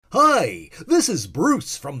Hi, this is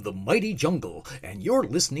Bruce from the Mighty Jungle, and you're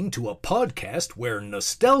listening to a podcast where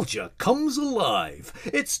nostalgia comes alive.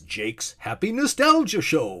 It's Jake's Happy Nostalgia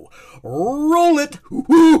Show. Roll it!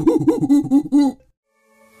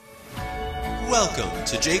 Welcome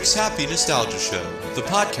to Jake's Happy Nostalgia Show, the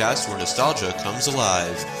podcast where nostalgia comes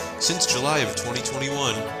alive. Since July of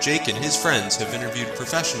 2021, Jake and his friends have interviewed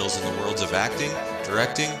professionals in the worlds of acting,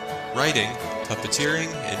 directing, writing,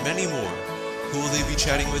 puppeteering, and many more. Who will they be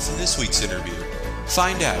chatting with in this week's interview?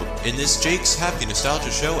 Find out in this Jake's Happy Nostalgia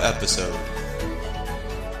Show episode.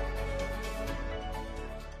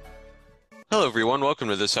 Hello everyone, welcome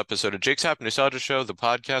to this episode of Jake's Happy Nostalgia Show, the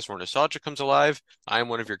podcast where nostalgia comes alive. I am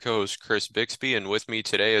one of your co-hosts, Chris Bixby, and with me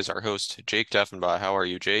today is our host, Jake Deffenbaugh. How are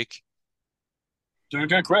you, Jake? Doing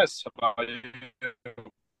good, Chris. How about you?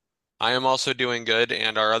 I am also doing good,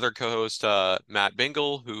 and our other co-host, Matt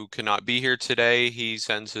Bingle, who could not be here today. He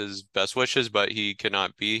sends his best wishes, but he could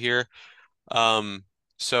not be here.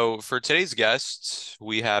 So for today's guests,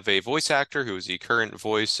 we have a voice actor who is the current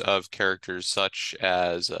voice of characters such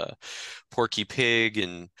as Porky Pig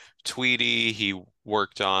and Tweety. He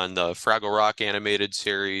worked on the Fraggle Rock animated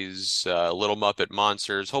series, Little Muppet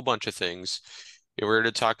Monsters, whole bunch of things. And we're here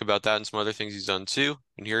to talk about that and some other things he's done too.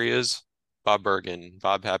 And here he is. Bob Bergen.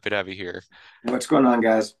 Bob, happy to have you here. What's going on,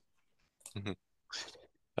 guys?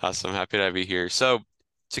 Awesome. Happy to have you here. So,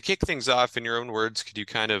 to kick things off in your own words, could you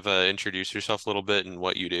kind of introduce yourself a little bit and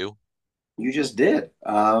what you do? You just did.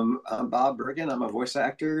 I'm Bob Bergen. I'm a voice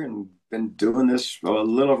actor and been doing this for a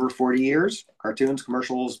little over 40 years. Cartoons,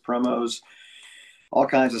 commercials, promos, all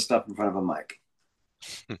kinds of stuff in front of a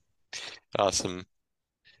mic. Awesome.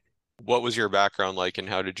 What was your background like and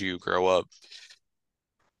how did you grow up?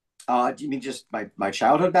 Do you mean just my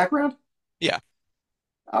childhood background? Yeah.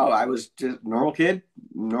 Oh, I was just a normal kid,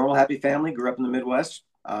 normal happy family, grew up in the Midwest,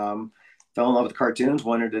 fell in love with cartoons,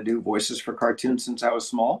 wanted to do voices for cartoons since I was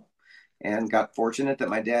small, and got fortunate that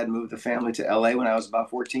my dad moved the family to LA when I was about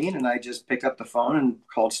 14, and I just picked up the phone and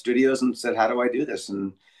called studios and said, how do I do this?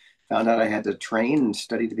 And found out I had to train and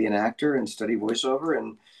study to be an actor and study voiceover.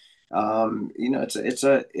 And,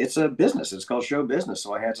 it's a business. It's called show business.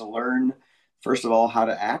 So I had to learn, first of all, how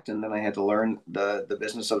to act, and then I had to learn the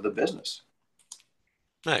business of the business.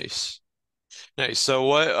 Nice. Nice.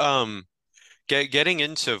 So getting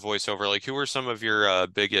into voiceover, like who were some of your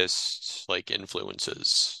biggest like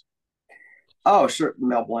influences? Oh, sure.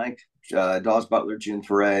 Mel Blanc, Daws, Butler, June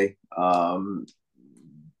Foray,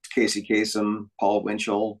 Casey Kasem, Paul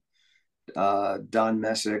Winchell, Don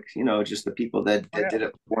Messick, just the people that did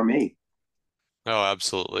it for me. Oh,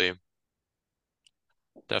 absolutely.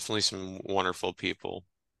 Definitely some wonderful people.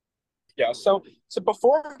 Yeah, so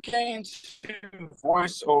before getting into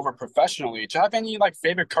voiceover professionally, do you have any like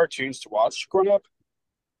favorite cartoons to watch growing up?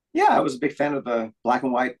 Yeah, I was a big fan of the black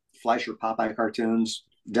and white Fleischer Popeye cartoons.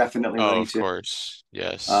 Definitely Oh, Looney of Tunes. course.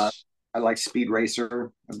 Yes. I liked Speed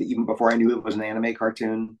Racer even before I knew it was an anime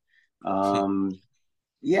cartoon.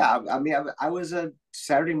 Yeah, I mean, I was a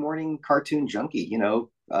Saturday morning cartoon junkie,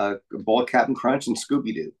 Bullet Captain Crunch and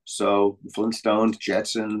Scooby Doo. So Flintstones,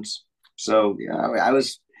 Jetsons. So yeah, I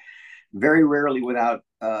was very rarely without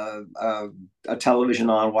a television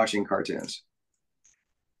on watching cartoons.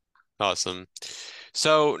 Awesome.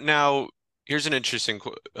 So now here's an interesting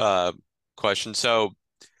question. So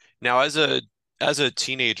now as a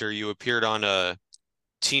teenager, you appeared on a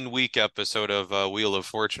Teen Week episode of Wheel of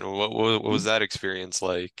Fortune. What was that experience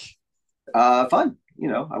like? Fun.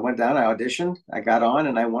 I went down, I auditioned, I got on,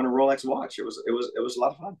 and I won a Rolex watch. It was a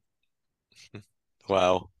lot of fun.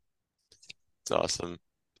 Wow, it's awesome.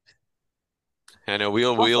 I know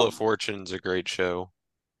Wheel Also, of Fortune's a great show.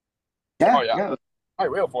 Oh yeah, yeah, yeah. I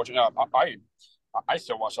real fortunate. Yeah, I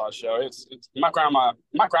still watch that show. It's my grandma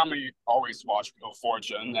always watched Wheel of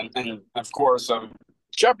Fortune, and of course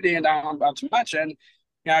Jeopardy. And not to mention,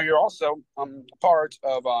 you're also part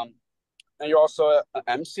of and you're also an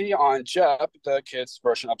MC on Jep, the kids'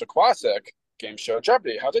 version of the classic game show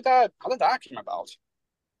Jeopardy. How did that come about?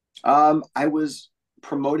 I was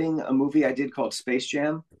promoting a movie I did called Space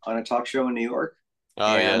Jam on a talk show in New York,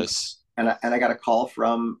 Oh and yes. I got a call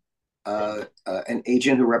from an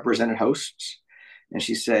agent who represented hosts, and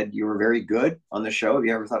she said, "You were very good on the show. Have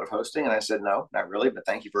you ever thought of hosting?" And I said, "No, not really, but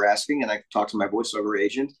thank you for asking." And I talked to my voiceover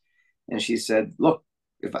agent, and she said, "Look,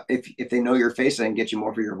 if they know your face, I can get you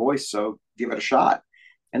more for your voice. So give it a shot."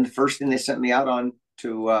 And the first thing they sent me out on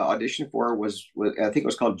to audition for was I think it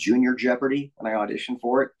was called Junior Jeopardy, and I auditioned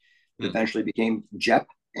for it. It Hmm. eventually became Jep,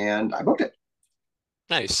 and I booked it.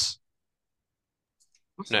 Nice.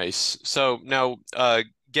 Awesome. Nice. So now,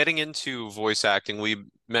 getting into voice acting, we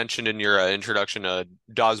mentioned in your introduction,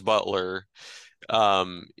 Daws Butler.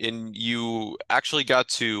 And you actually got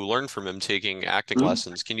to learn from him taking acting Mhm.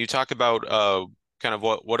 lessons. Can you talk about kind of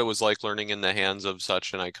what it was like learning in the hands of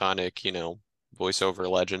such an iconic, voiceover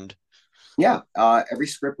legend? Yeah, every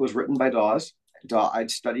script was written by Daws.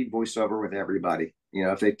 I'd studied voiceover with everybody.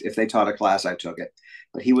 If they taught a class, I took it.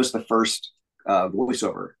 But he was the first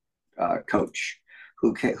voiceover coach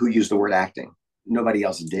who used the word acting. Nobody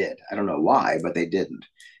else did. I don't know why, but they didn't.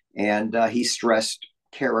 And he stressed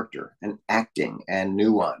character and acting and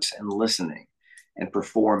nuance and listening and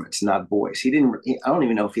performance, not voice. He didn't. I don't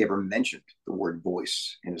even know if he ever mentioned the word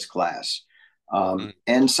voice in his class. Mm.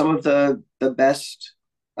 And some of the best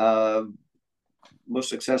uh, most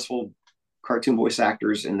successful cartoon voice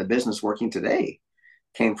actors in the business working today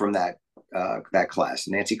came from that class.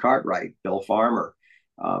 Nancy Cartwright, Bill Farmer,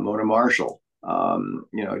 Mona Marshall.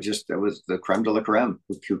 Just it was the creme de la creme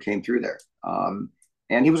who came through there.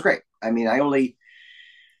 And he was great. I mean, I only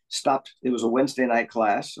stopped. It was a Wednesday night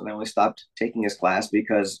class, and I only stopped taking his class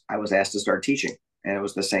because I was asked to start teaching, and it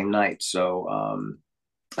was the same night. So,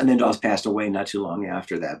 and then Daws passed away not too long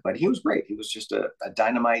after that. But he was great. He was just a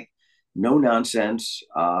dynamite, no nonsense,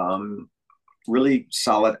 really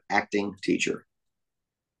solid acting teacher.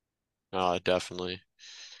 Definitely,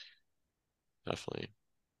 definitely.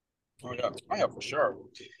 Oh yeah, for sure.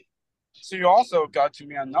 So you also got to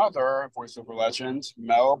meet another voiceover legend,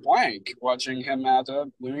 Mel Blanc, watching him at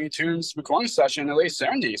a Looney Tunes recording session in the late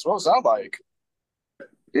 70s. What was that like?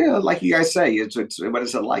 Yeah, like you guys say, it's what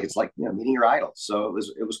is it like? It's like meeting your idol. So it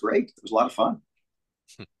was great. It was a lot of fun.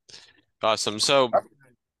 Awesome. So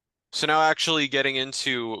now actually getting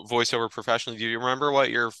into voiceover professionally, do you remember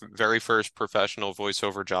what your very first professional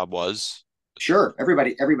voiceover job was? Sure,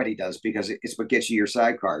 everybody does because it's what gets you your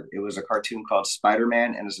side card. It was a cartoon called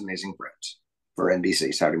Spider-Man and His Amazing Friends for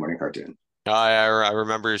NBC Saturday morning cartoon. I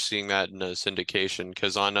remember seeing that in a syndication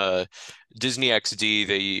because on Disney XD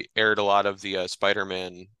they aired a lot of the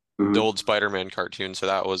Mhm. old Spider-Man cartoon, so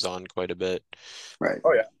that was on quite a bit. Right.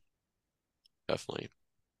 Oh yeah. Definitely,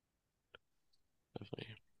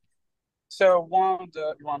 definitely. So one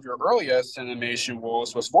of your earliest animation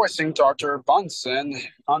roles was voicing Dr. Bunsen,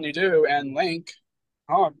 Honeydew, and Link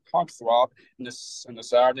Hogthrob in the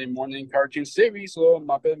Saturday morning cartoon series Little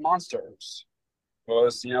Muppet Monsters. What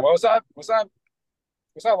was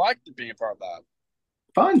that like being a part of that?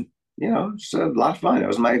 Fun. It's a lot of fun.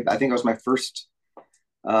 I think it was my first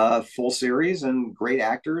full series and great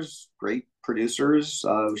actors, great producers. It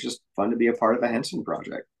was just fun to be a part of a Henson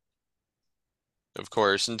project. Of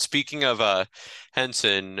course. And speaking of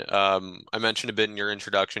Henson, I mentioned a bit in your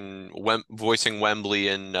introduction, voicing Wembley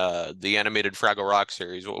in the animated Fraggle Rock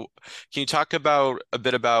series. Can you talk about a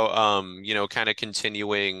bit about kind of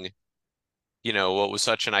continuing, what was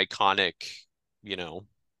such an iconic, you know,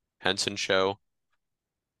 Henson show?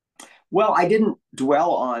 Well, I didn't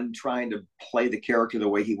dwell on trying to play the character the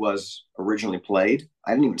way he was originally played.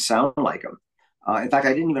 I didn't even sound like him. In fact,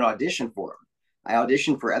 I didn't even audition for him. I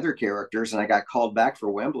auditioned for other characters and I got called back for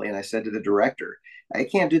Wembley. And I said to the director, I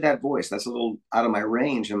can't do that voice. That's a little out of my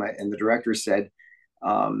range. And the director said,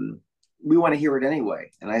 um, we want to hear it anyway.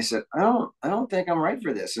 And I said, I don't think I'm right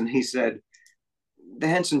for this. And he said, the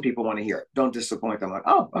Henson people want to hear it. Don't disappoint them. I'm like,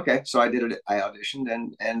 oh, okay. So I did it. I auditioned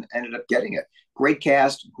and ended up getting it. Great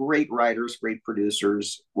cast, great writers, great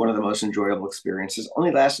producers. One of the most enjoyable experiences. Only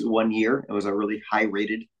lasted 1 year. It was a really high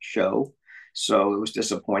rated show, so it was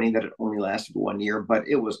disappointing that it only lasted 1 year. But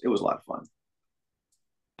it was a lot of fun.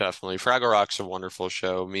 Definitely. Fraggle Rock's a wonderful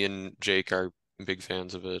show. Me and Jake are big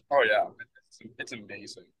fans of it. Oh yeah, it's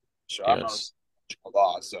amazing. Sure, I remember Yes. a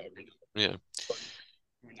lot. So Yeah.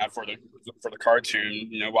 not for the cartoon,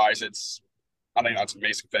 wise, I think that's an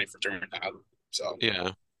amazing thing for doing that. So.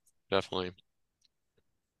 Yeah, definitely.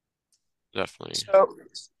 Definitely. So,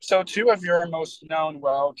 so two of your most known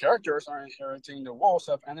characters are inheriting the roles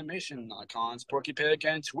of animation icons, Porky Pig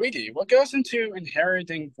and Tweety. What goes into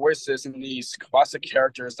inheriting voices in these classic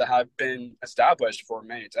characters that have been established for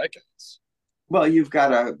many decades? Well, you've got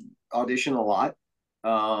to audition a lot.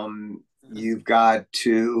 You've got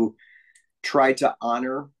to try to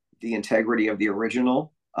honor the integrity of the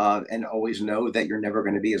original and always know that you're never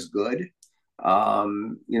going to be as good. I've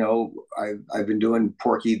been doing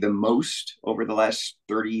Porky the most over the last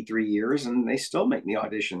 33 years, and they still make me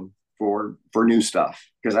audition for new stuff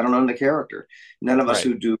because I don't own the character. None of us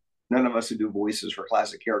Right. who do none of us who do voices for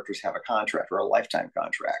classic characters have a contract or a lifetime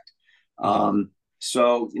contract. Hmm.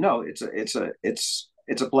 So it's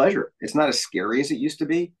a pleasure. It's not as scary as it used to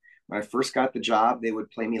be. When I first got the job, they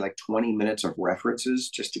would play me like 20 minutes of references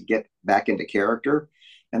just to get back into character.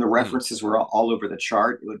 and the Hmm. references were all over the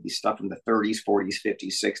chart. It would be stuff from the 30s, 40s,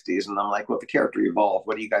 50s, 60s, and I'm like, well, the character evolved.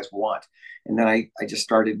 What do you guys want? And then I just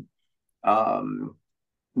started um,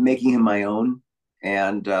 making him my own,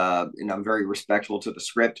 and I'm very respectful to the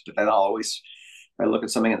script. But then I'll always, if I look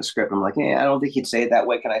at something in the script, I'm like, yeah, I don't think he'd say it that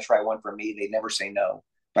way. Can I try one for me? They never say no,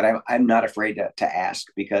 but I'm not afraid to ask,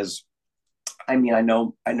 because I mean, I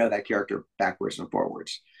know that character backwards and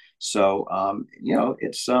forwards. So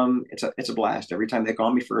it's a blast. Every time they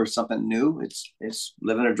call me for something new, it's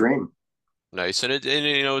living a dream. Nice. And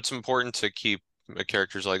it's important to keep a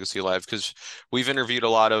character's legacy alive because we've interviewed a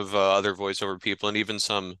lot of other voiceover people and even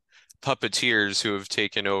some puppeteers who have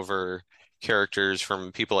taken over characters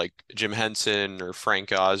from people like Jim Henson or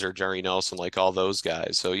Frank Oz or Jerry Nelson, like all those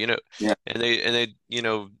guys. So, Yeah. and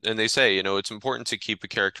they say, it's important to keep a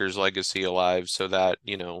character's legacy alive so that,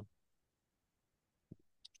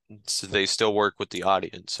 so they still work with the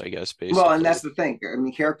audience, I guess, Well, and that's basically. the thing. I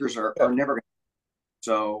mean, characters Yeah, are never.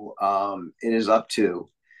 So it is up to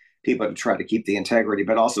people to try to keep the integrity,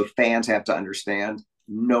 but also fans have to understand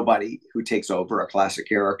nobody who takes over a classic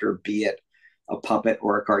character, be it a puppet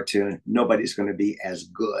or a cartoon, nobody's going to be as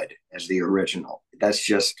good as the original. That's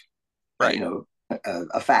just, Right.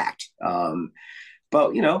 a fact.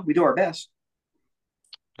 But, we do our best.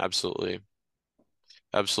 Absolutely.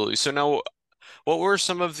 Absolutely. So now, what were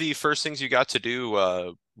some of the first things you got to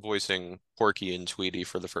do voicing Porky and Tweety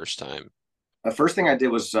for the first time? The first thing I did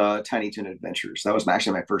was Tiny Toon Adventures. That was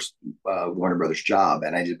actually my first Warner Brothers job,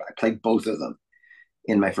 and I played both of them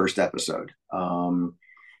in my first episode.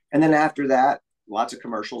 And then after that, lots of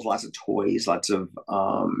commercials, lots of toys, lots of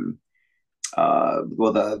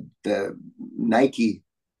the Nike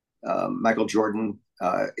Michael Jordan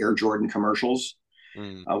Air Jordan commercials.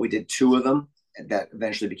 Mm, We did two of them that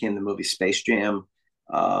eventually became the movie Space Jam.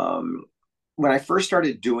 Um, when I first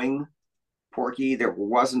started doing Porky, there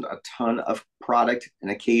wasn't a ton of product, an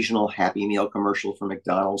occasional Happy Meal commercial for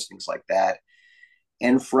McDonald's, things like that.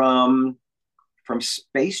 And from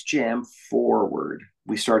Space Jam forward,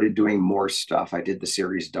 we started doing more stuff. I did the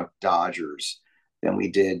series Duck Dodgers. Then we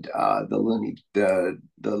did the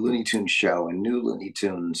Looney Tunes show and New Looney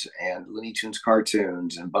Tunes and Looney Tunes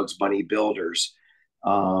cartoons and Bugs Bunny Builders.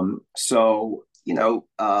 So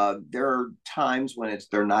there are times when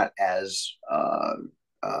they're not as uh,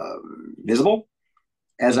 visible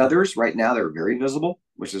as mhm. others. Right now, they're very visible,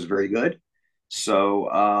 which is very good. So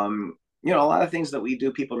a lot of things that we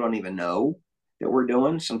do, people don't even know that we're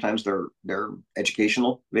doing. Sometimes they're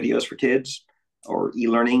educational videos for kids, or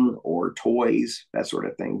e-learning, or toys, that sort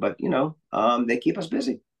of thing. But they keep us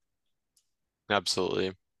busy.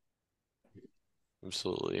 Absolutely.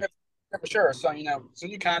 Absolutely. yeah, for sure. So so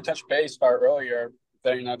you kind of touched base about earlier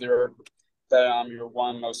that your one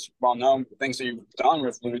of the most well-known things that you've done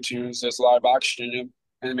with Looney Tunes is live action,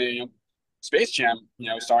 animated, Space Jam,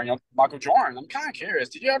 starring Michael Jordan. I'm kind of curious.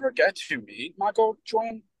 Did you ever get to meet Michael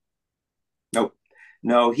Jordan? Nope.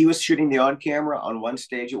 No, he was shooting the on camera on one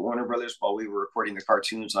stage at Warner Brothers while we were recording the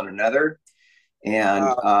cartoons on another. And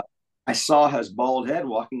Uh, I saw his bald head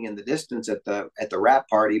walking in the distance at the rap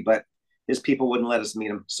party, but his people wouldn't let us meet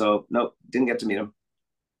him. So nope, didn't get to meet him.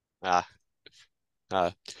 Ah,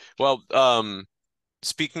 uh, well,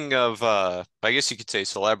 speaking of, I guess you could say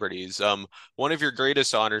celebrities, one of your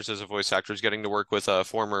greatest honors as a voice actor is getting to work with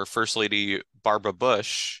former First Lady Barbara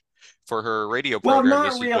Bush for her radio Well, program, not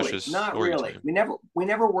Mrs. really, Bush's not Story really. Time. We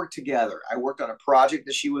never worked together. I worked on a project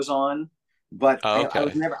that she was on, but Oh, okay.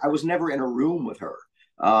 I was never in a room with her.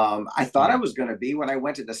 I thought I Hmm. was going to be when I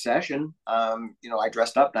went to the session. I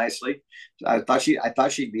dressed up nicely. I thought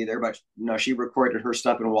she'd be there, but no, she recorded her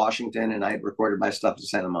stuff in Washington, and I had recorded my stuff in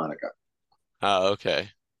Santa Monica. Oh,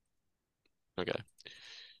 okay. Okay.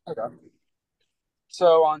 okay.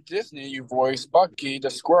 So on Disney, you voiced Bucky the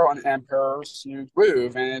squirrel in Emperor's New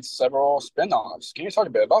Groove and its several spin-offs. Can you talk a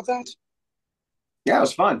bit about that? Yeah, it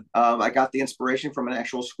was fun. I got the inspiration from an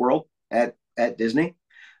actual squirrel at Disney.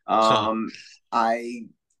 Huh. Um,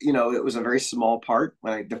 it was a very small part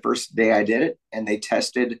the first day I did it, and they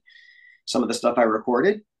tested some of the stuff I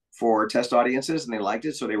recorded for test audiences, and they liked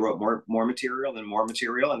it, so they wrote more material and more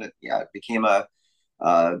material, and it became a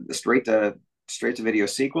straight to video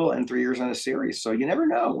sequel, and 3 years on a series. So you never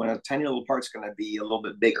know when a tiny little part's going to be a little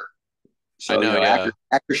bit bigger. I So know, yeah.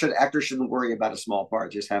 actors shouldn't worry about a small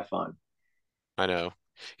part; just have fun. I know.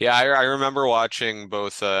 Yeah, I remember watching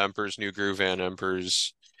both Emperor's New Groove and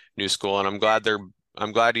Emperor's New School, and I'm glad,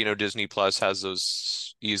 Disney Plus has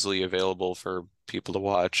those easily available for people to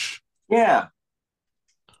watch. Yeah,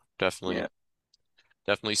 Definitely. yeah.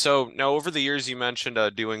 Definitely. So now over the years you mentioned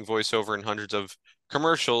doing voiceover in hundreds of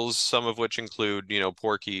commercials, some of which include,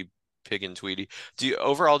 Porky. Pig and Tweety. Do you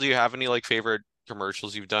have any like favorite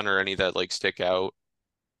commercials you've done or any that like stick out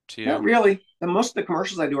to Not you? really. And most of the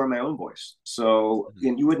commercials I do are my own voice. So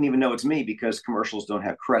Mhm. you wouldn't even know it's me because commercials don't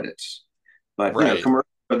have credits. But Right. commercials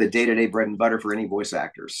are the day-to-day bread and butter for any voice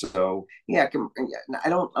actors. So yeah,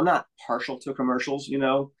 I'm not partial to commercials.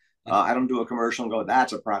 Mhm. I don't do a commercial and go,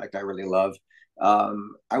 that's a product I really love.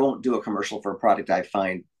 I won't do a commercial for a product I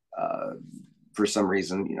find uh, for some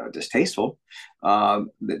reason, distasteful.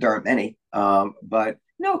 There aren't many, but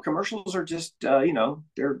no, commercials are just,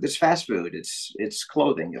 it's fast food, it's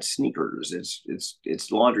clothing, it's sneakers,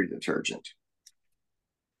 it's laundry detergent.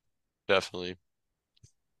 Definitely.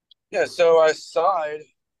 Yeah, so aside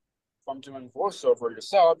from doing voiceover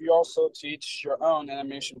yourself, you also teach your own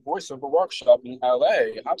animation voiceover workshop in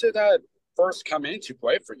LA. How did that first come into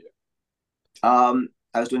play for you?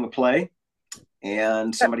 I was doing a play,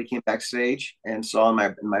 and somebody came backstage and saw in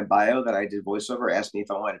my bio that I did voiceover, asked me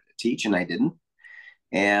if I wanted to teach, and I didn't.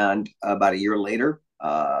 And about a year later,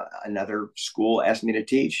 another school asked me to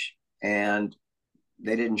teach, and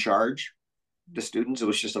they didn't charge the students. It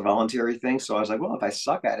was just a voluntary thing. So I was like, well, if I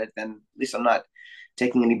suck at it, then at least I'm not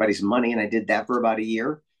taking anybody's money. And I did that for about a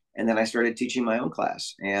year. And then I started teaching my own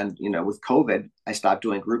class. And, with COVID, I stopped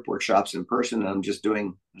doing group workshops in person and I'm just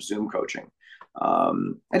doing Zoom coaching.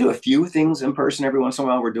 I do a few things in person every once in a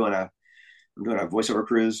while. I'm doing a voiceover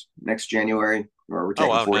cruise next January where we're Oh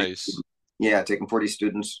taking wow, 40. nice. Yeah, taking 40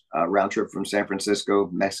 students round trip from San Francisco,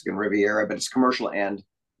 Mexican Riviera, but it's commercial and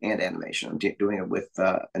animation. I'm doing it with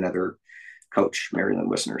another coach, Marilyn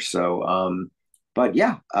Wisner. So, but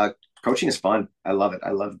yeah, coaching is fun. I love it.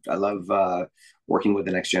 I love working with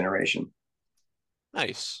the next generation.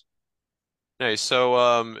 Nice. Nice.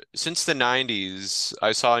 So, since the 90s,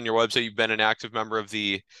 I saw on your website you've been an active member of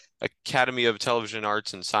the Academy of Television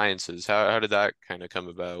Arts and Sciences. How did that kind of come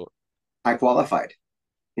about? I qualified.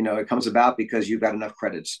 It comes about because you've got enough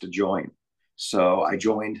credits to join. So I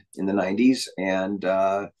joined in the 90s and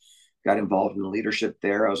got involved in the leadership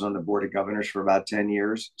there. I was on the board of governors for about 10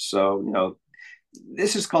 years. So,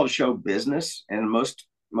 this is called show business, and most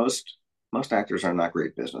actors are not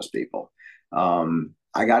great business people.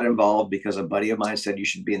 I got involved because a buddy of mine said you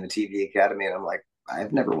should be in the TV Academy, and I'm like,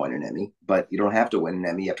 I've never won an Emmy, but you don't have to win an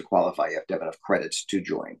Emmy. You have to qualify. You have to have enough credits to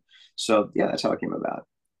join. So yeah, that's how it came about.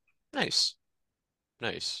 Nice.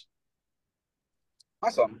 Nice.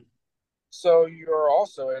 Awesome. So you're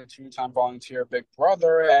also a two-time volunteer Big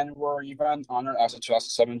Brother and were even honored as a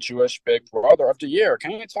Just 7 Jewish Big Brother of the Year.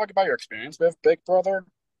 Can you talk about your experience with Big Brother?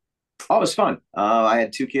 Oh, it was fun. I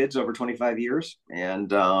had two kids over 25 years, and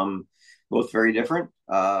both very different.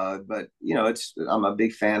 But I'm a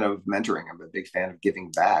big fan of mentoring. I'm a big fan of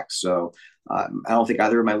giving back. So I don't think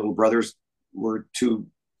either of my little brothers were too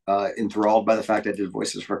enthralled by the fact I did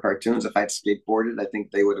voices for cartoons. If I'd skateboarded, I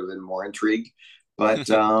think they would have been more intrigued. But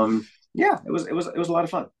yeah, it was a lot of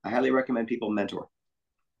fun. I highly recommend people mentor.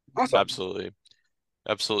 Awesome. Absolutely.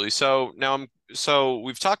 Absolutely. So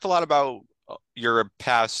we've talked a lot about your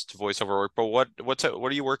past voiceover work, but what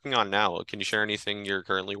are you working on now? Can you share anything you're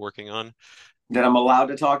currently working on? That I'm allowed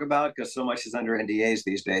to talk about because so much is under NDAs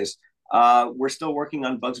these days. We're still working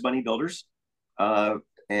on Bugs Bunny Builders, uh,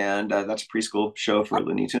 and that's a preschool show for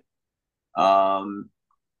Looney Tunes. Um,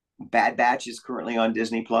 Bad Batch is currently on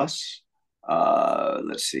Disney Plus.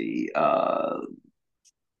 Let's see.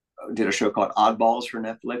 Did a show called Oddballs for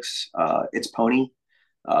Netflix. It's Pony.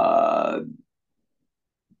 Uh,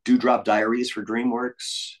 Dewdrop Diaries for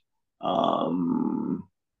DreamWorks. Um,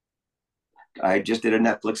 I just did a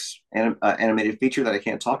Netflix animated feature that I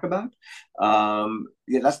can't talk about.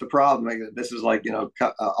 Yeah, that's the problem. This is like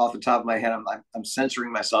off the top of my head, I'm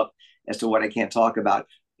censoring myself as to what I can't talk about.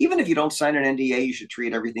 Even if you don't sign an NDA, you should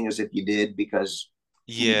treat everything as if you did because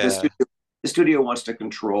the Yeah. studio, the studio wants to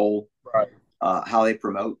control Right. how they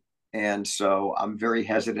promote. And so I'm very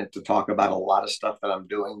hesitant to talk about a lot of stuff that I'm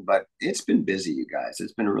doing, but it's been busy, you guys.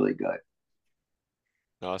 It's been really good.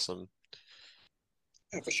 Awesome.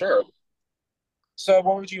 Yeah, for sure. So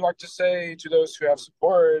what would you like to say to those who have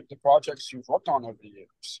supported the projects you've worked on over the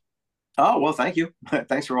years? Oh, well, thank you.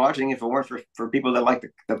 Thanks for watching. If it weren't for people that like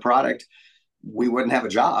the product, we wouldn't have a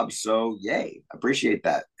job. So, yay, appreciate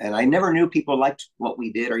that. And I never knew people liked what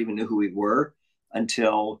we did or even knew who we were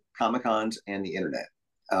until Comic Cons and the internet.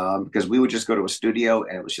 Because we would just go to a studio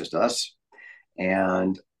and it was just us.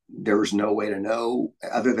 And there was no way to know,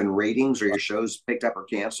 other than ratings or your shows picked up or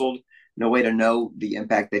canceled, no way to know the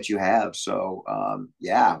impact that you have. So,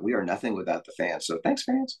 yeah, we are nothing without the fans. So, thanks,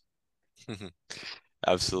 fans.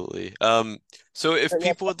 Absolutely. So if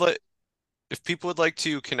people would like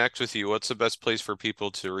to connect with you, what's the best place for people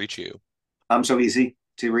to reach you? So easy.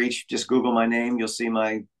 to reach, just Google my name. You'll see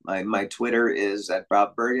my Twitter is at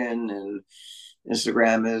Bob Bergen, and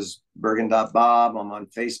Instagram is bergen.bob. I'm on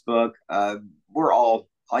Facebook. We're all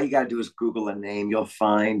you got to do is Google a name. You'll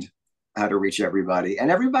find how to reach everybody.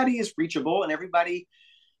 And everybody is reachable, and everybody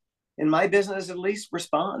in my business at least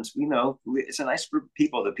responds. It's a nice group of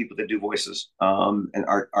people, the people that do voices, and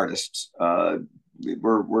artists.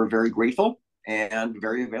 We're very grateful and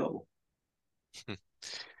very available.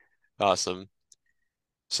 Awesome.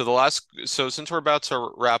 So since we're about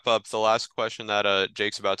to wrap up, the last question that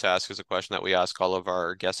Jake's about to ask is a question that we ask all of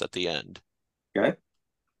our guests at the end. Okay.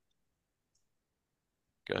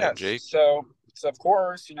 Go ahead, Jake. So of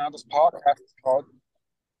course, this podcast is called.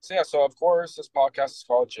 So of course, this podcast is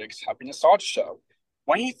called Jake's Happy Nostalgia Show.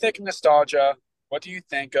 When you think of nostalgia, what do you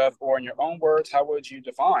think of, or in your own words, how would you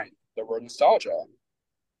define the word nostalgia?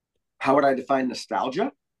 How would I define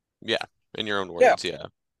nostalgia? Yeah, in your own words, yeah.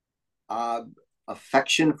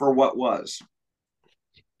 Affection for what was.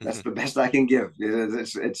 That's the best I can give.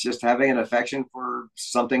 It's just having an affection for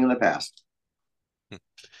something in the past.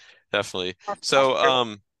 Definitely.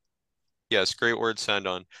 So, yes, great words to end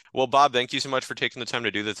on. Well, Bob, thank you so much for taking the time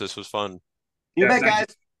to do this. This was fun. You bet, guys.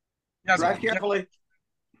 Drive carefully.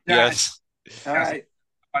 Yes. All right.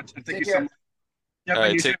 Thank you so much. All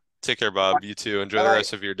right, take care, Bob. You too. Enjoy the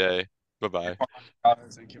rest of your day. Bye-bye.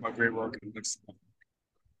 Thank you. Great work.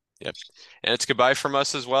 Yep. And it's goodbye from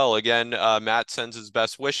us as well. Again, Matt sends his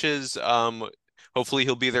best wishes. Hopefully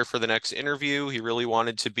he'll be there for the next interview. He really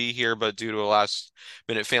wanted to be here, but due to a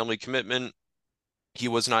last-minute family commitment, he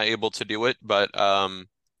was not able to do it. But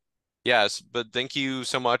yes, but thank you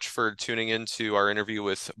so much for tuning into our interview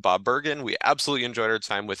with Bob Bergen. We absolutely enjoyed our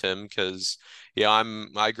time with him because,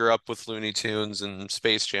 I grew up with Looney Tunes and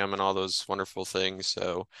Space Jam and all those wonderful things.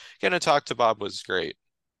 So getting to talk to Bob was great.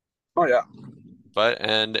 Oh, yeah.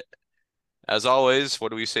 And as always, what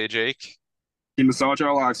do we say, Jake? Keep nostalgia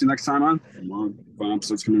alive. See you next time on fun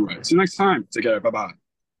episodes coming right. See you next time. Take care. Bye-bye.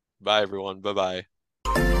 Bye, everyone. Bye-bye.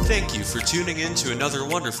 Thank you for tuning in to another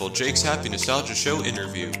wonderful Jake's Happy Nostalgia Show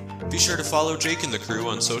interview. Be sure to follow Jake and the crew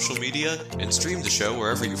on social media and stream the show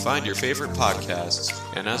wherever you find your favorite podcasts.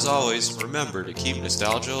 And as always, remember to keep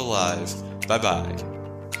nostalgia alive. Bye-bye.